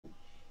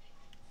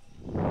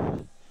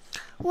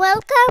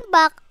Welcome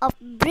back of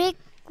Brick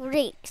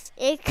Bricks.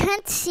 You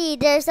can't see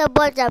there's a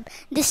bunch of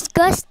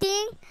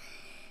disgusting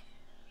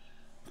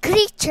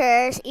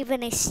creatures,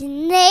 even a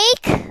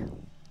snake,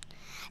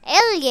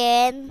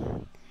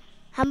 alien,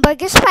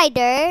 hamburger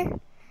spider,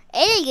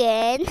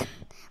 alien,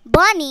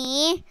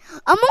 bunny,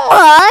 among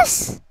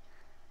us,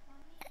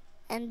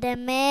 and the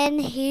man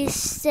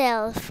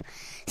himself,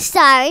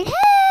 siren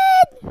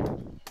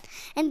head.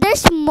 And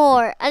there's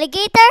more.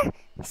 Alligator,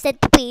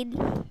 centipede.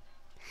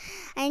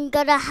 I'm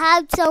gonna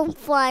have some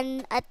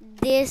fun at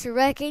this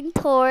wrecking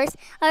tours.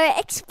 Our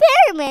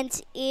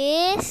experiments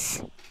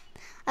is,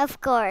 of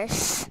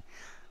course,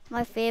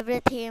 my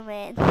favorite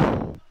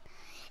human.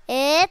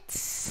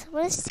 It's,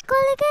 what is it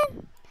called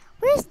again?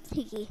 Where's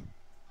he?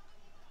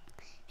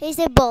 He's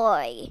a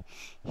boy.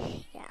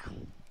 Yeah,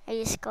 I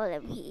just call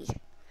him he.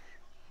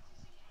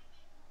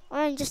 Or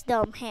I'm just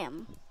dumb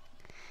him.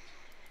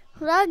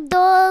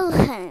 Ragdoll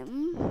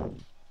him.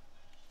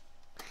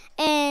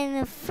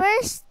 And the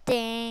first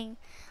thing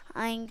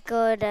I'm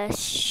gonna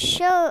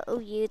show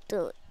you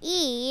to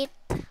eat.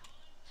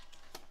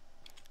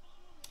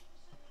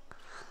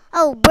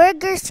 Oh,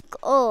 burgers.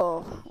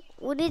 Oh,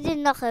 we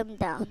didn't knock him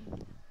down.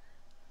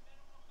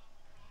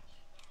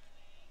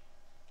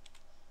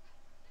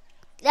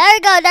 There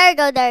you go, there you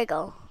go, there you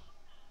go.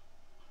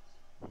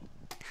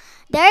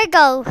 There you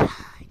go.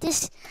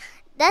 Just,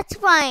 that's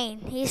fine.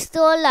 He's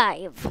still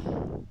alive.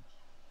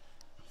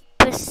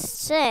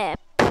 Percep.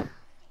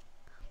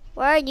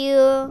 Where are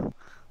you?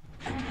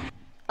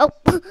 Oh,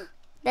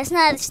 that's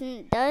not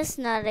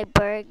a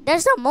bird.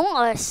 That's Among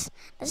Us.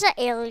 That's an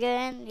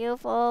alien,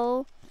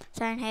 UFO,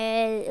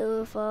 sunhead,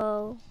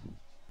 UFO,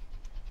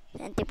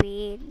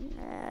 centipede.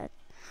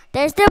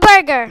 There's the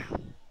burger.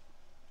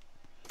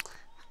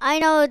 I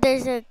know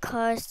there's a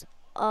cause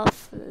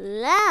of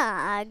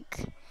lag,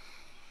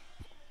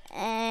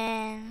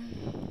 and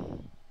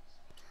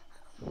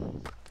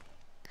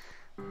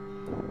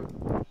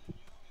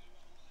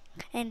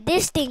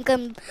this thing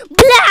can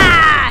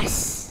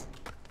blast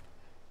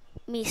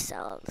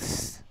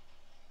missiles.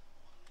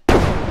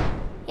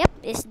 Yep,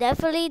 it's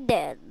definitely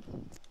dead.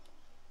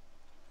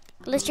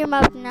 Close your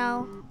mouth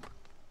now.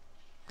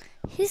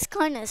 He's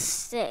kinda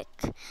sick.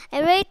 I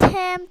rate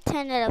him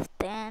 10 out of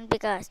 10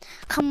 because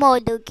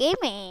Komodo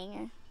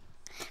Gaming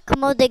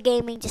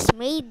just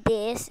made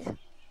this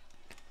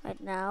right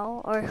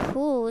now, or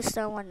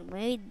someone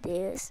made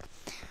this.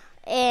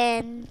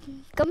 And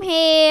come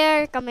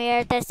here,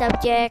 test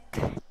subject,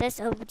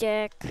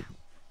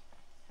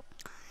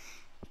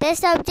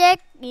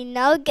 you're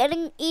now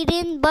getting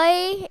eaten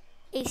by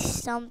a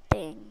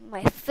something,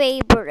 my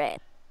favorite.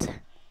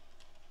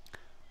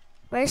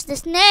 Where's the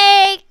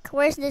snake?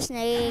 Where's the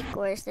snake?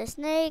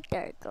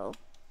 There you go.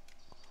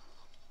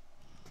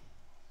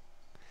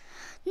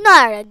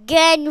 Not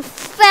again, you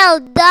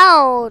fell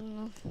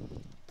down.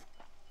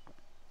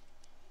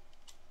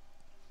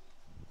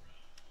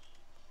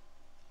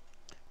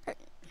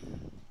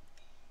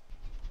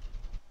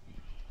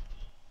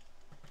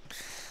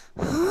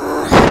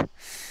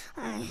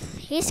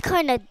 He's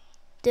kind of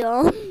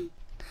dumb,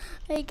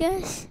 I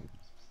guess.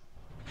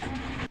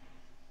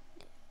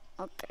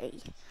 Okay.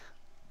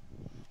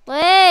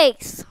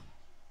 Legs!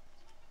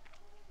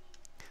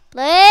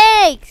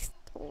 There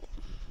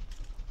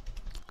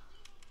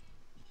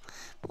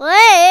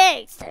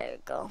you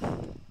go.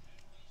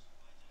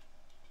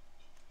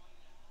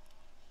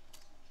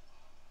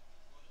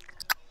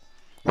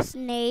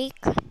 Snake.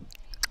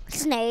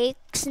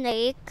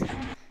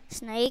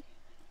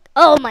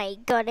 Oh my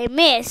god, I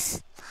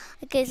missed.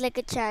 Okay, it's like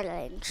a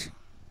challenge.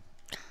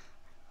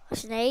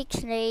 Snake.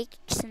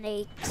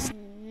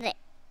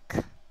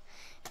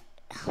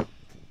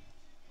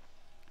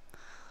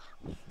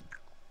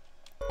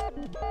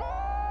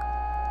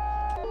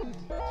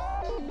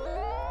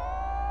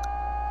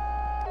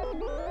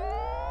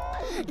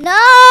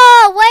 No!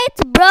 Why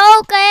it's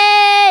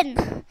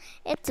broken?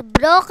 It's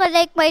broken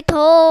like my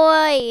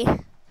toy.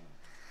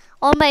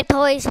 All my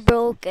toys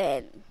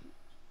broken.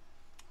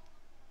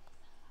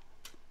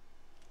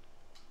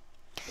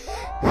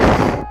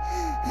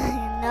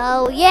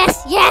 No,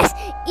 yes!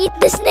 Eat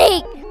the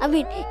snake! I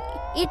mean,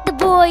 eat the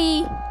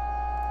boy!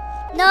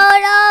 No,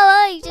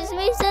 I just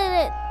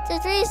reset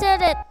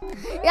it!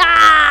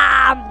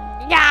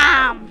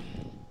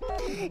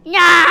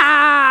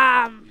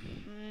 Yum!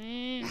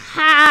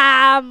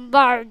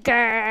 Hamburger.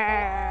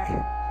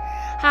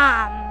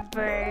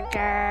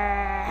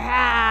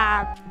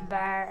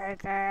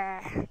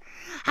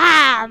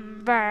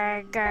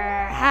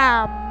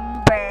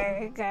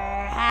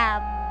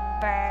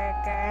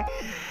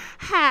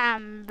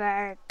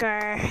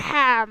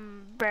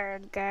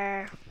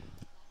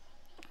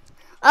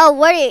 Oh,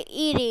 what are you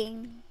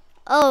eating?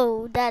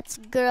 Oh, that's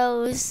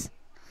gross.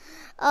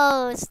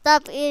 Oh,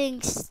 stop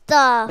eating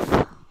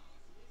stuff.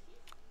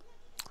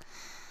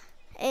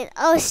 And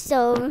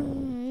also,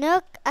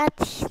 look at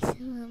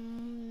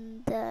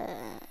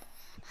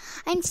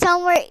I'm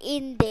somewhere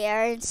in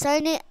there, and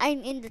suddenly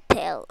I'm in the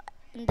tail,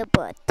 in the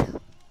butt.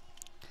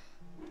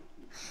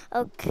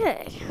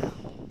 Okay.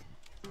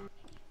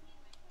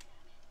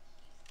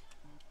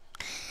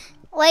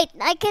 Wait,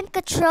 I can't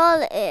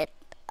control it.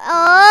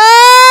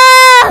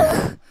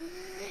 Oh!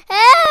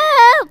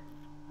 Help!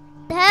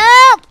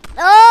 Help!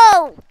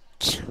 Oh!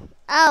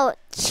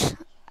 Ouch!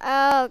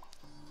 Ouch!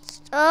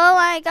 Oh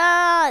my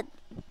god!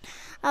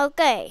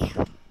 Okay.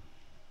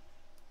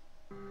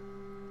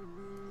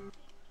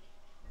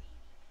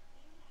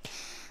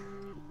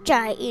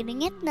 Try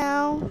eating it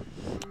now.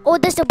 Oh,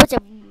 there's a bunch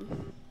of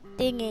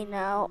thingy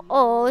now.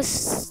 Oh,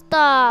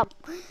 stop!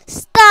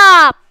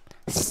 Stop!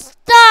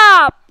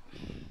 Stop!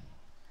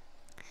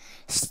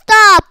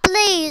 Stop,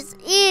 please!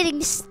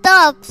 Eating,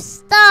 stop!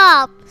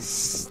 Stop!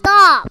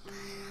 Stop!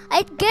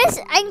 I guess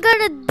I'm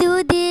gonna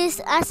do this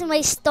as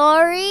my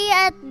story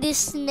at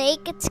this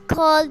snake. It's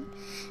called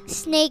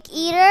Snake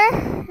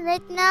Eater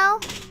right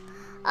now.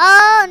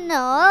 Oh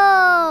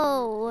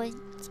no!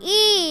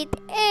 Eat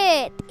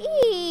it!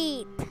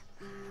 Eat!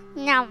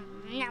 Yum,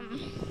 yum.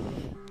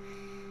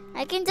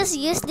 I can just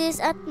use this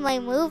at my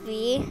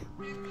movie.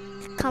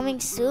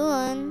 Coming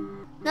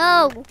soon.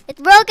 No!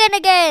 It's broken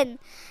again!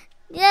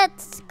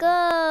 Let's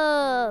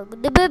go!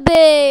 The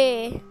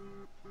baby!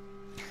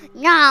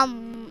 Yum!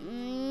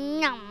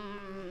 Yum!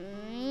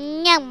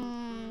 Yum!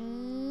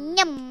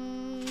 Yum!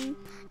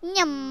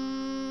 Yum!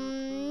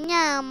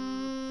 Yum!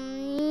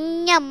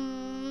 Yum!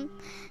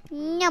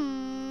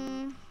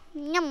 Yum!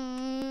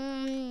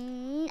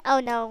 Yum!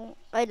 Oh no!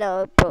 I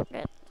know I broke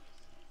it.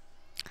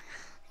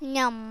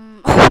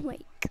 Yum! Oh my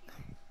god!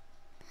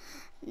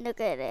 Look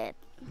at it.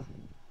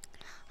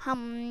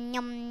 Yum!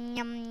 Yum!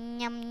 Yum!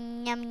 Yum!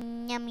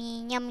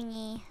 Yummy!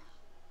 Yummy!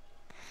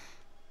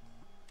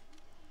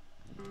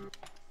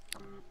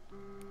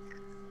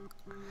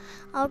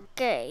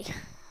 Okay.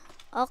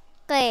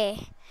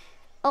 Okay.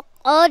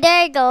 Oh,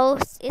 there it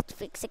goes. It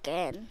fixed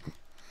again.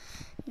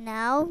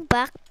 Now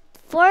back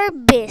for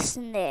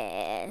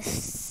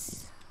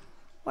business.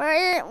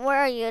 Where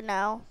are you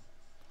now?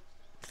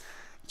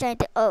 Trying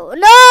to. Oh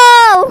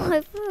no! I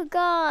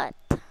forgot.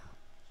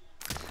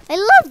 I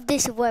love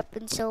this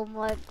weapon so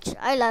much.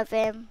 I love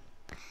him.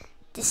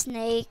 The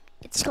snake.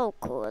 It's so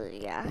cool.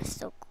 Yeah,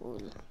 so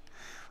cool.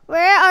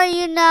 Where are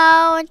you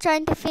now? I'm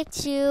trying to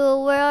fix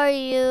you. Where are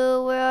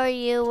you? Where are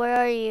you? Where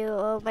are you?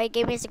 Oh, my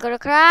game is gonna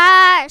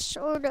crash.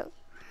 Oh no.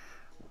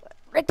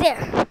 Right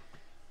there.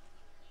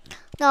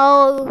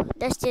 No,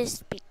 let's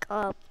just pick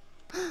up.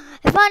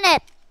 I found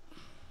it.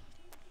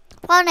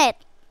 Found it.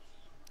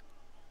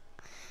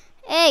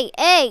 Hey,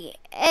 hey,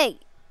 hey,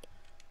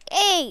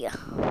 hey.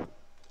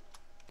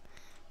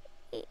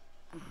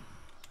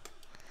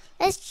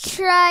 Let's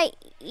try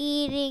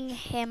eating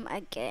him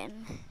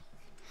again.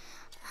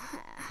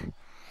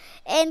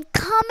 And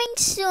coming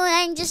soon,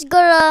 I'm just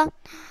gonna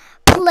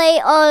play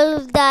all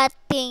of that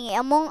thing,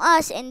 Among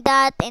Us and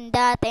that and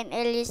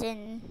Ellis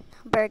and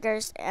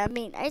burgers. I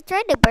mean, I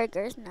tried the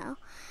burgers now.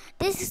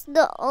 This is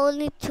the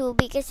only two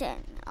because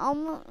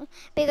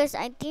because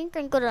I think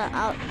I'm gonna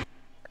out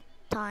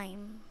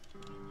time.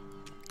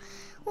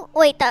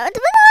 Wait, no!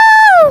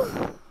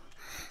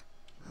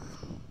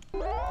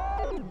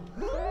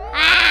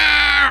 Ah!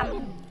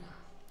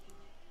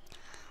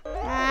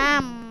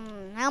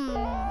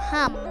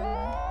 Hum.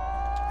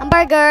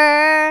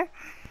 Hamburger.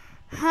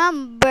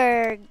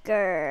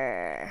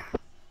 Hamburger.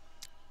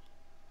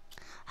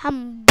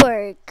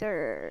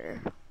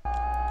 Hamburger.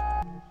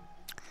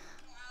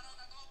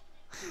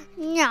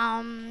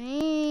 Yum.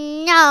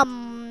 Yum.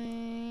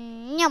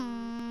 Yum.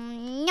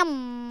 Yum.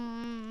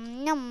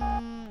 Yum.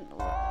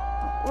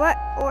 Where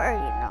are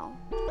you now?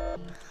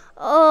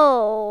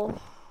 Oh.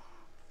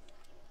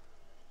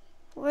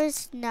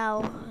 Where's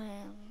now him?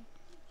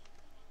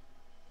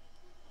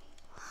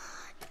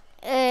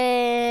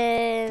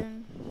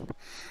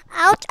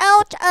 Ouch,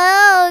 ouch,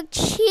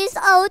 ouch. He's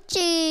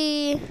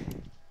ouchie.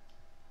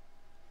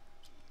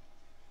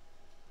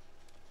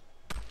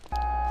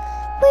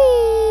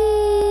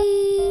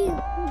 Whee!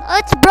 Oh,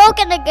 it's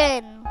broken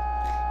again.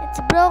 It's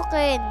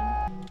broken.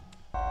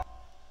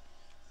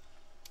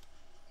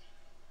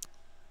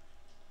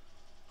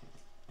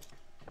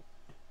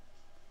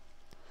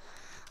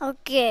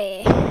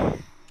 Okay.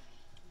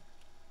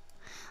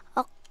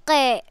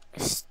 Okay.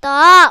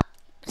 Stop.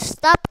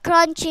 Stop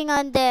crunching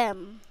on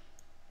them.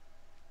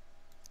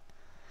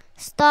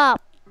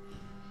 Stop.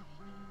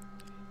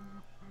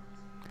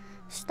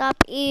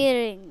 Stop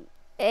eating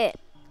it.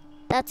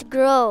 That's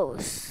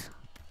gross.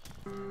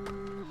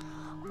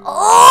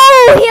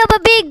 Oh, he have a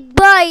big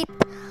bite.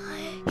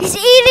 He's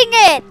eating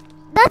it.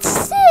 That's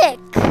sick.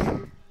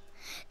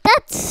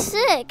 That's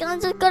sick. I'm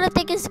just gonna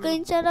take a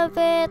screenshot of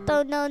it.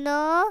 Oh no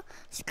no.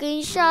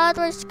 Screenshot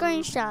or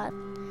screenshot?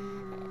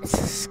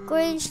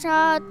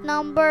 Screenshot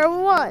number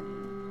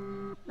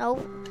 1. No.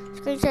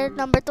 Screenshot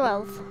number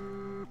 12.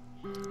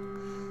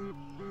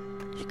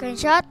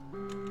 Screenshot.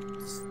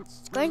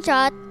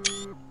 Screenshot.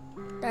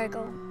 There you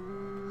go.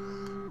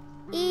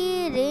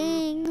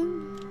 Eating.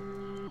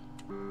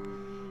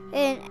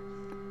 And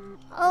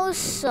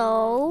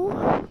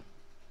also,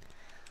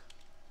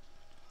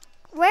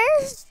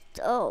 where's,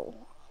 oh,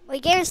 my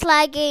game is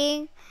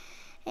lagging,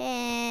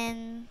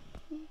 and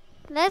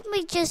let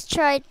me just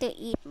try to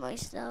eat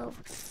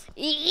myself.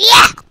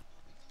 Yeah!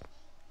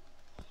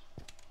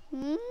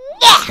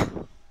 Yeah!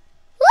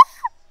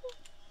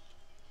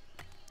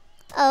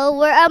 Oh,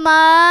 where am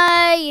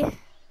I?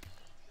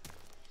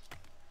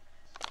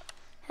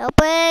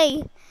 Help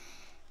me!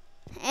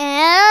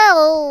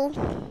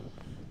 Ow!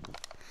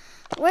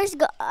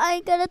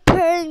 I gotta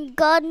turn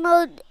God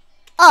mode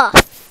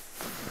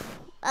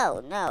off.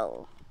 Oh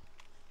no.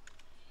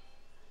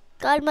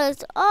 God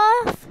mode's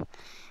off.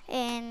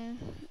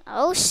 And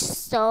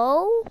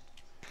also,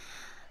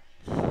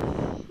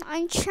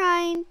 I'm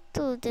trying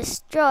to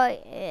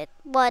destroy it,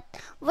 but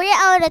we're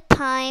out of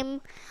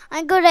time.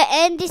 I'm gonna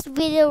end this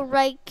video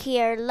right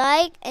here.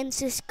 Like and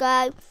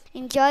subscribe.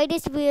 Enjoy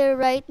this video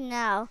right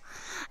now.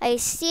 I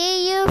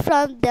see you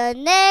from the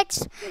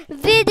next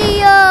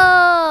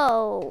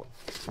video.